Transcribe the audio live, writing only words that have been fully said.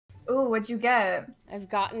Ooh, what'd you get? I've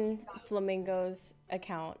gotten Flamingo's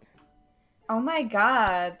account. Oh my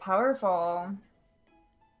god, powerful.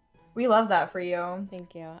 We love that for you.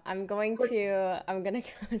 Thank you. I'm gonna go.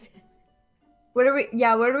 What are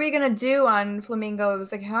we gonna do on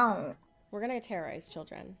Flamingo's account? We're gonna terrorize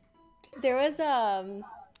children. There was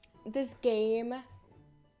this game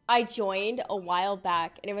I joined a while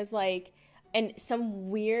back, and it was like some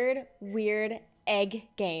weird egg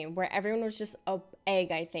game where everyone was just a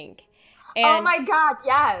egg, I think. And, oh my god,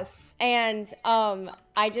 yes. And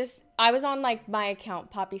I was on like my account,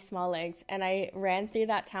 Poppy Small Legs, and I ran through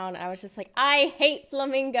that town and I was just like, I hate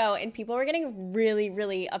Flamingo, and people were getting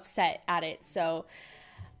really upset at it. So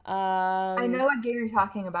I know what game you're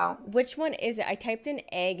talking about. Which one is it? I typed in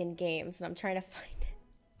egg in games and I'm trying to find it.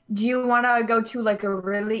 Do you want to go to like a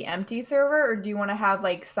really empty server, or do you want to have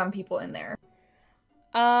like some people in there?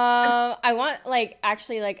 I want like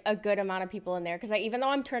actually like a good amount of people in there, because even though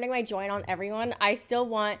I'm turning my join on everyone, I still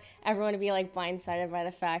want everyone to be like blindsided by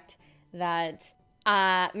the fact that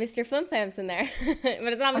Mr. Flimflam's in there.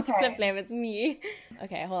 But it's not Mr. Flimflam, it's me.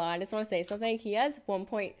 Okay, hold on, I just want to say something. He has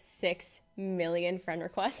 1.6 million friend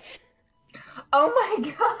requests. Oh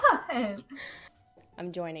my god.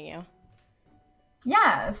 I'm joining you.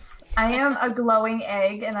 Yes, I am a glowing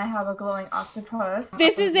egg and I have a glowing octopus.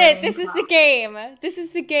 This is it. This is the game. This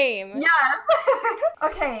is the game. Yes.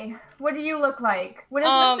 Okay, what do you look like? What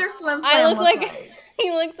does Mr. Flimflam look like?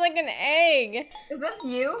 He looks like an egg. Is this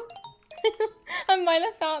you? I'm by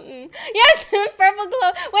the fountain. Yes, purple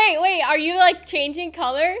glow. Wait, are you like changing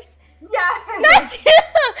colors? Yes. That's you.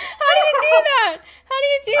 How do you do that? How do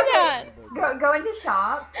you do that? Go into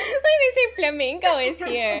shop. Look, they say Flamingo is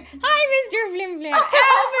here. Hi, Mr. Flimflam.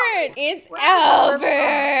 Albert. It's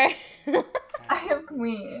Albert. I am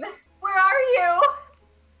Queen. Where are you?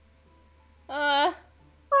 Oh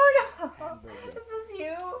no. Is this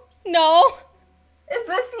you? No. Is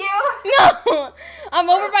this you? No. I'm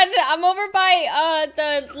over by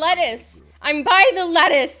the lettuce. I'm by the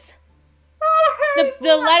lettuce.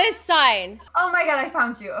 The lettuce sign. Oh my god, I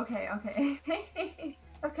found you. Okay.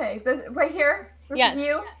 Okay, right here? This is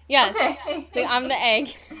you? Yes. Okay. I'm the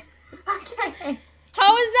egg. Okay.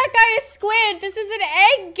 How is that guy a squid? This is an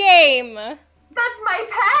egg game. That's my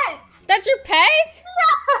pet. That's your pet? Yes.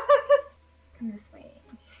 Come this way.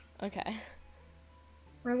 Okay.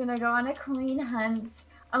 We're gonna go on a queen hunt.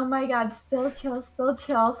 Oh my god, still chill.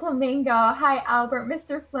 Flamingo. Hi, Albert,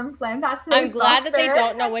 Mr. Flimflam. That's an I'm glad imposter. that they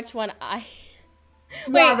don't know which one I...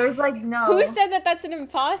 Yeah, Wait, there's like no. Who said that that's an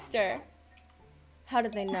imposter? How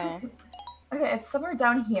did they know? Okay, it's somewhere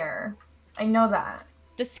down here. I know that.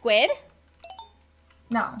 The squid?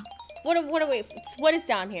 No. What is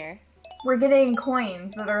down here? We're getting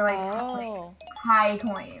coins that are like high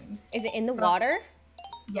coins. Is it in the water?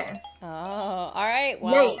 Yes. Oh, alright,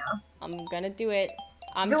 well, yeah. I'm gonna do it.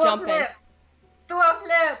 I'm do jumping. A flip. Do a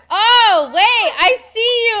flip. Oh, wait, I see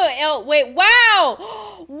you. Oh, wait, wow.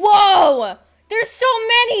 Whoa, there's so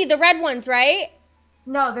many. The red ones, right?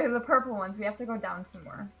 No, they're the purple ones. We have to go down some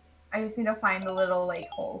more. I just need to find the little like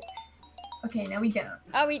hole. Okay, now we jump.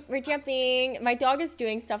 Oh, we're jumping. My dog is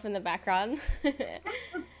doing stuff in the background.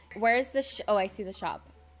 Where's the oh, I see the shop.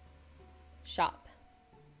 Shop.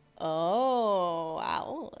 Oh,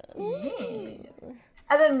 wow.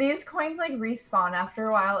 And then these coins like respawn after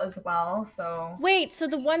a while as well, so. Wait, so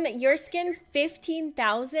the one that your skin's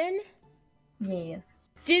 15,000? Yes.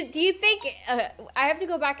 Do you think I have to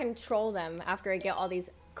go back and troll them after I get all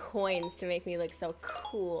these coins to make me look so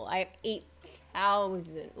cool? I have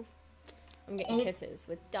 8,000. I'm getting kisses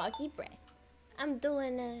with doggy breath. I'm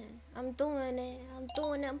doing it. I'm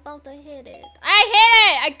about to hit it. I hit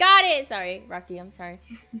it! I got it! Sorry, Rocky, I'm sorry.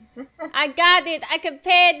 I got it! I can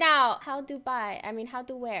pay it now! How to buy? I mean, how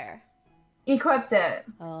to wear? Equipped it.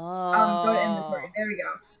 Oh. Go to inventory. There we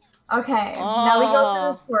go. Okay, now we go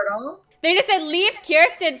through this portal. They just said leave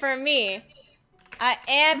Kirsten for me. I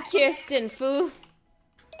am Kirsten, foo.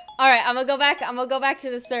 Alright, I'm gonna go back to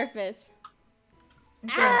the surface.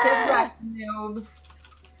 Get back, noobs.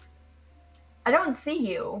 I don't see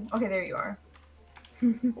you. Okay, there you are.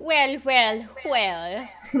 Well.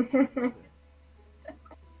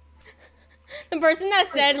 The person that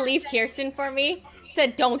said leave Kirsten for me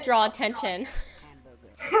said don't draw attention.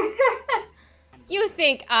 You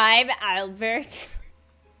think I'm Albert?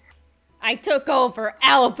 I took over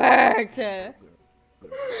Albert!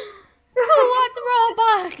 Who wants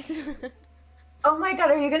Robux? Oh my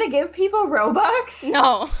god, are you gonna give people Robux?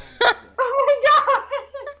 No. Oh my god!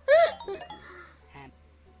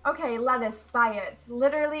 Okay, lettuce, buy it.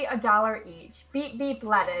 Literally $1 each. Beep beep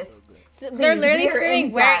lettuce. So they're literally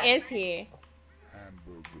screaming, where is he?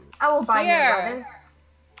 I will buy your lettuce.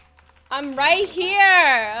 I'm right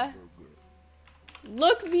here.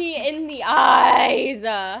 Look me in the eyes.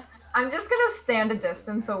 I'm just gonna stand a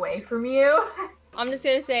distance away from you. I'm just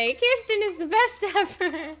gonna say, Kirsten is the best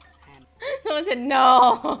ever. Someone said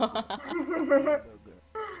no.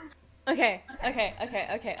 Okay.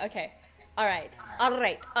 All right.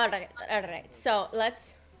 So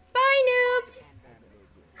let's, bye noobs.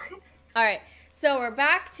 All right, so we're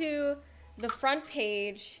back to the front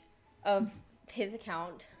page of his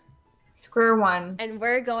account. Square one. And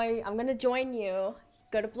I'm gonna join you.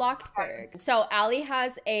 Go to Bloxburg. So Allie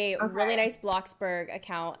has a really nice Bloxburg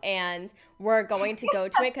account, and we're going to go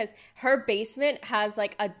to it because her basement has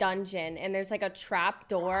like a dungeon, and there's like a trap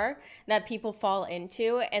door that people fall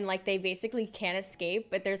into, and like they basically can't escape.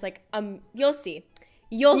 But there's like you'll see.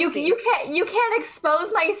 You see. You can't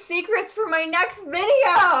expose my secrets for my next video.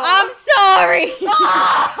 I'm sorry.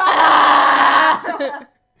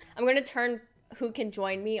 I'm gonna turn who can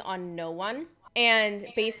join me on no one. And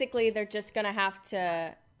basically, they're just gonna have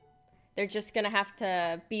to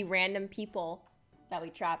be random people that we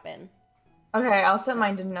trap in. Okay, I'll set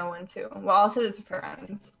mine to no one too. Well, I'll set it to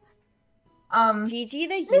friends. Gigi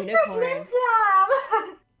the unicorn.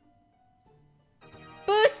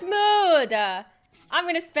 Boost mood. I'm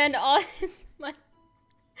gonna spend all his money.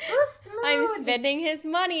 Boost mood. I'm spending his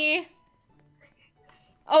money.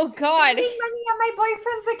 Oh God. Spending money on my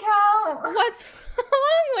boyfriend's account. What's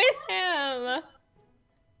wrong with him?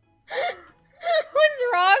 What's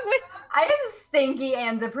wrong with? I am stinky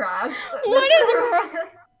and depressed. What is wrong?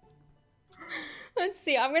 Let's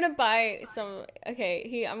see. I'm gonna buy some.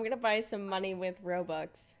 Okay, I'm gonna buy some money with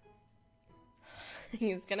Robux.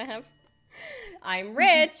 He's gonna have. I'm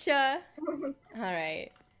rich. All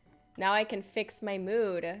right. Now I can fix my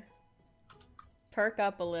mood. Perk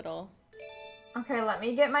up a little. Okay, let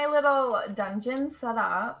me get my little dungeon set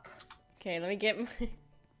up. Okay, let me get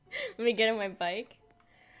on my bike.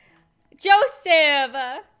 Joseph!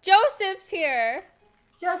 Joseph's here!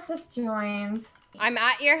 Joseph joins. I'm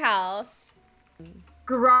at your house.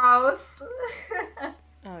 Gross.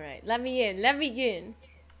 Alright, let me in.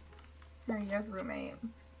 There you have roommate.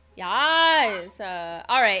 Yes!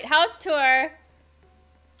 Alright, house tour!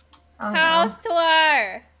 Oh, house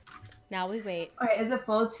tour! Now we wait. Okay, is it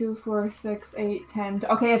full? 2, 4, 6, 8, 10.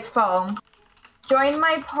 Okay, it's full. Join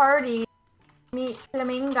my party. Meet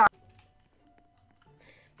Flamingo.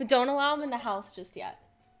 But don't allow him in the house just yet.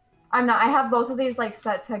 I'm not. I have both of these like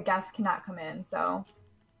set to guests cannot come in, so.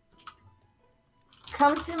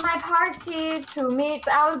 Come to my party to meet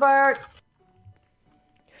Albert.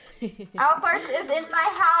 Albert is in my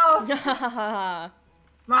house.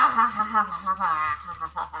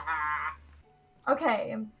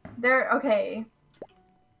 Okay. Okay.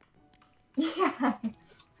 Yes.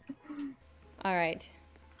 Alright.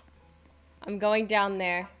 I'm going down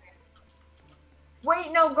there.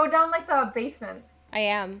 Wait, no, go down like the basement. I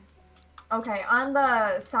am. Okay, on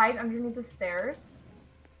the side underneath the stairs,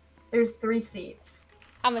 there's 3 seats.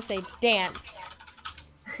 I'm gonna say dance.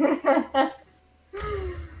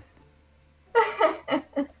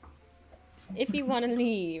 If you want to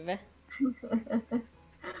leave.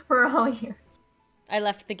 We're all here. I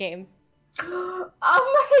left the game. Oh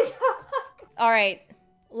my god! Alright,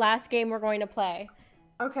 last game we're going to play.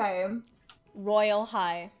 Okay. Royal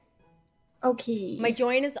High. Okay. My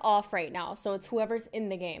join is off right now, so it's whoever's in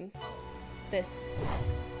the game.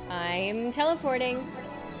 I'm teleporting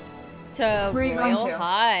to Royal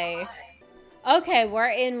High. Okay, we're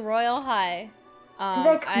in Royal High.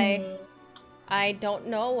 I don't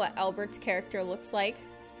know what Albert's character looks like,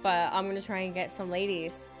 but I'm gonna try and get some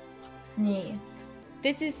ladies. Yes.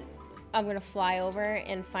 I'm gonna fly over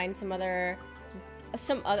and find some other,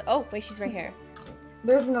 oh wait, she's right here.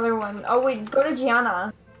 There's another one. Oh wait, go to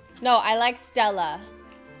Gianna. No, I like Stella.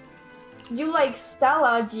 You like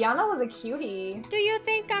Stella? Gianna was a cutie. Do you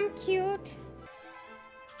think I'm cute?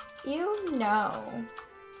 You know.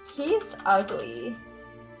 He's ugly.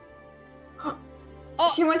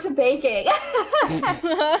 Oh. She went to baking.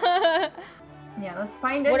 Yeah, let's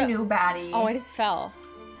find a new baddie. Oh, I just fell.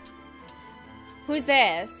 Who's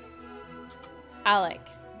this? Alec.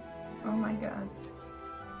 Oh my god.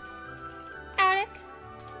 Alec.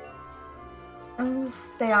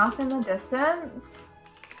 Stay off in the distance.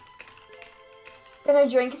 Gonna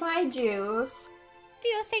drink my juice. Do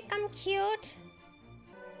you think I'm cute?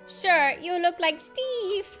 Sure, you look like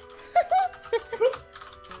Steve.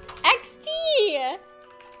 XD.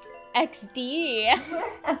 XD.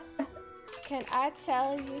 Can I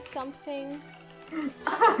tell you something?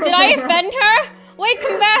 Did I offend her? Wait,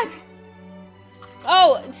 come back.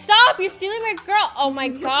 Oh, stop. You're stealing my girl. Oh my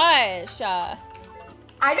gosh. I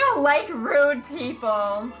don't like rude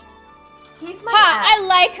people. He's my Ha! ex. I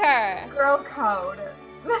like her! Girl code.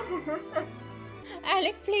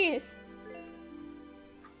 Alec, please.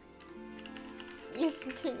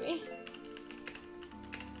 Listen to me.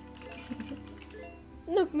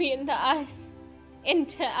 Look me in the eyes.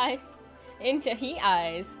 Into eyes. Into he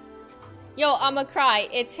eyes. Yo, I'ma cry.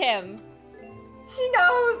 It's him. She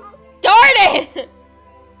knows. Darn it!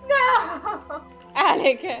 No.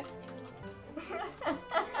 Alec.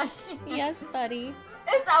 Yes, buddy.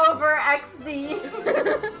 It's over,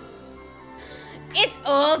 XD. It's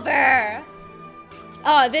over.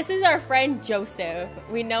 Oh, this is our friend Joseph.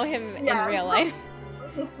 We know him in real life.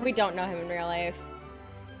 We don't know him in real life.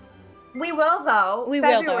 We will though. We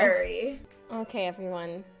February. will though. Okay,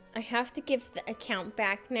 everyone. I have to give the account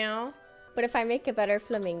back now. But if I make a better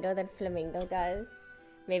Flamingo than Flamingo does,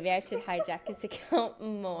 maybe I should hijack his account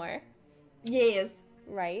more. Yes.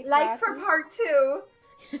 Right? Like for part 2.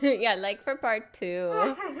 Yeah, like for part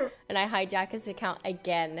 2. And I hijack his account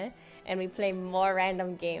again. And we play more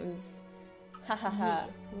random games. Ha ha ha.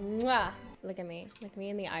 Mwah. Look at me. Look me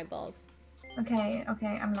in the eyeballs. Okay,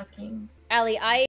 I'm looking. Allie,